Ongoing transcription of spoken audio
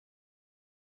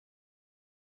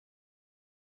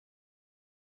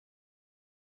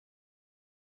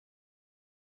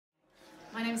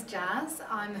name's Jaz.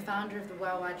 I'm the founder of the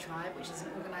Worldwide Tribe, which is an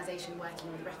organisation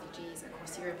working with refugees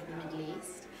across Europe and the Middle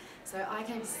East. So I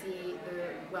came to see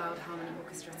the World Harmony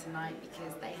Orchestra tonight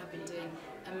because they have been doing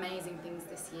amazing things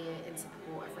this year in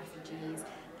support of refugees,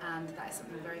 and that is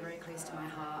something very, very close to my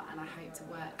heart, and I hope to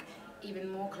work even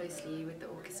more closely with the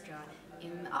orchestra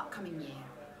in the upcoming year.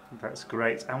 That's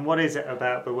great. And what is it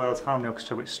about the World Harmony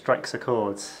Orchestra which strikes a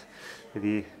chord with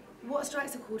you? What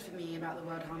strikes a chord for me about the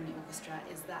World Harmony Orchestra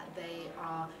is that they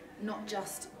are not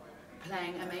just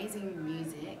playing amazing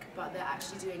music, but they're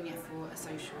actually doing it for a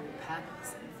social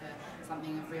purpose and for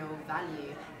something of real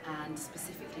value, and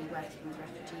specifically working with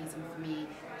refugees. And for me,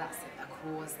 that's a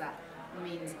cause that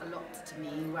means a lot to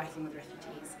me, working with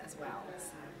refugees as well.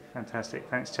 So. Fantastic,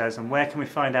 thanks Jaz. And where can we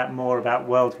find out more about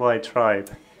Worldwide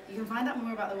Tribe? You can find out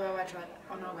more about the Worldwide Tribe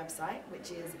on our website, which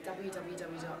is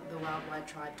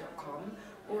www.theworldwidetриbe.com,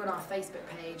 or on our Facebook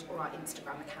page or our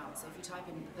Instagram account. So if you type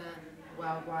in The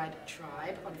Worldwide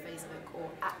Tribe on Facebook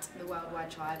or at The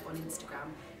Worldwide Tribe on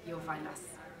Instagram, you'll find us.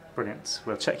 Brilliant.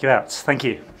 We'll check you out. Thank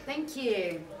you. Thank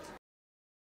you.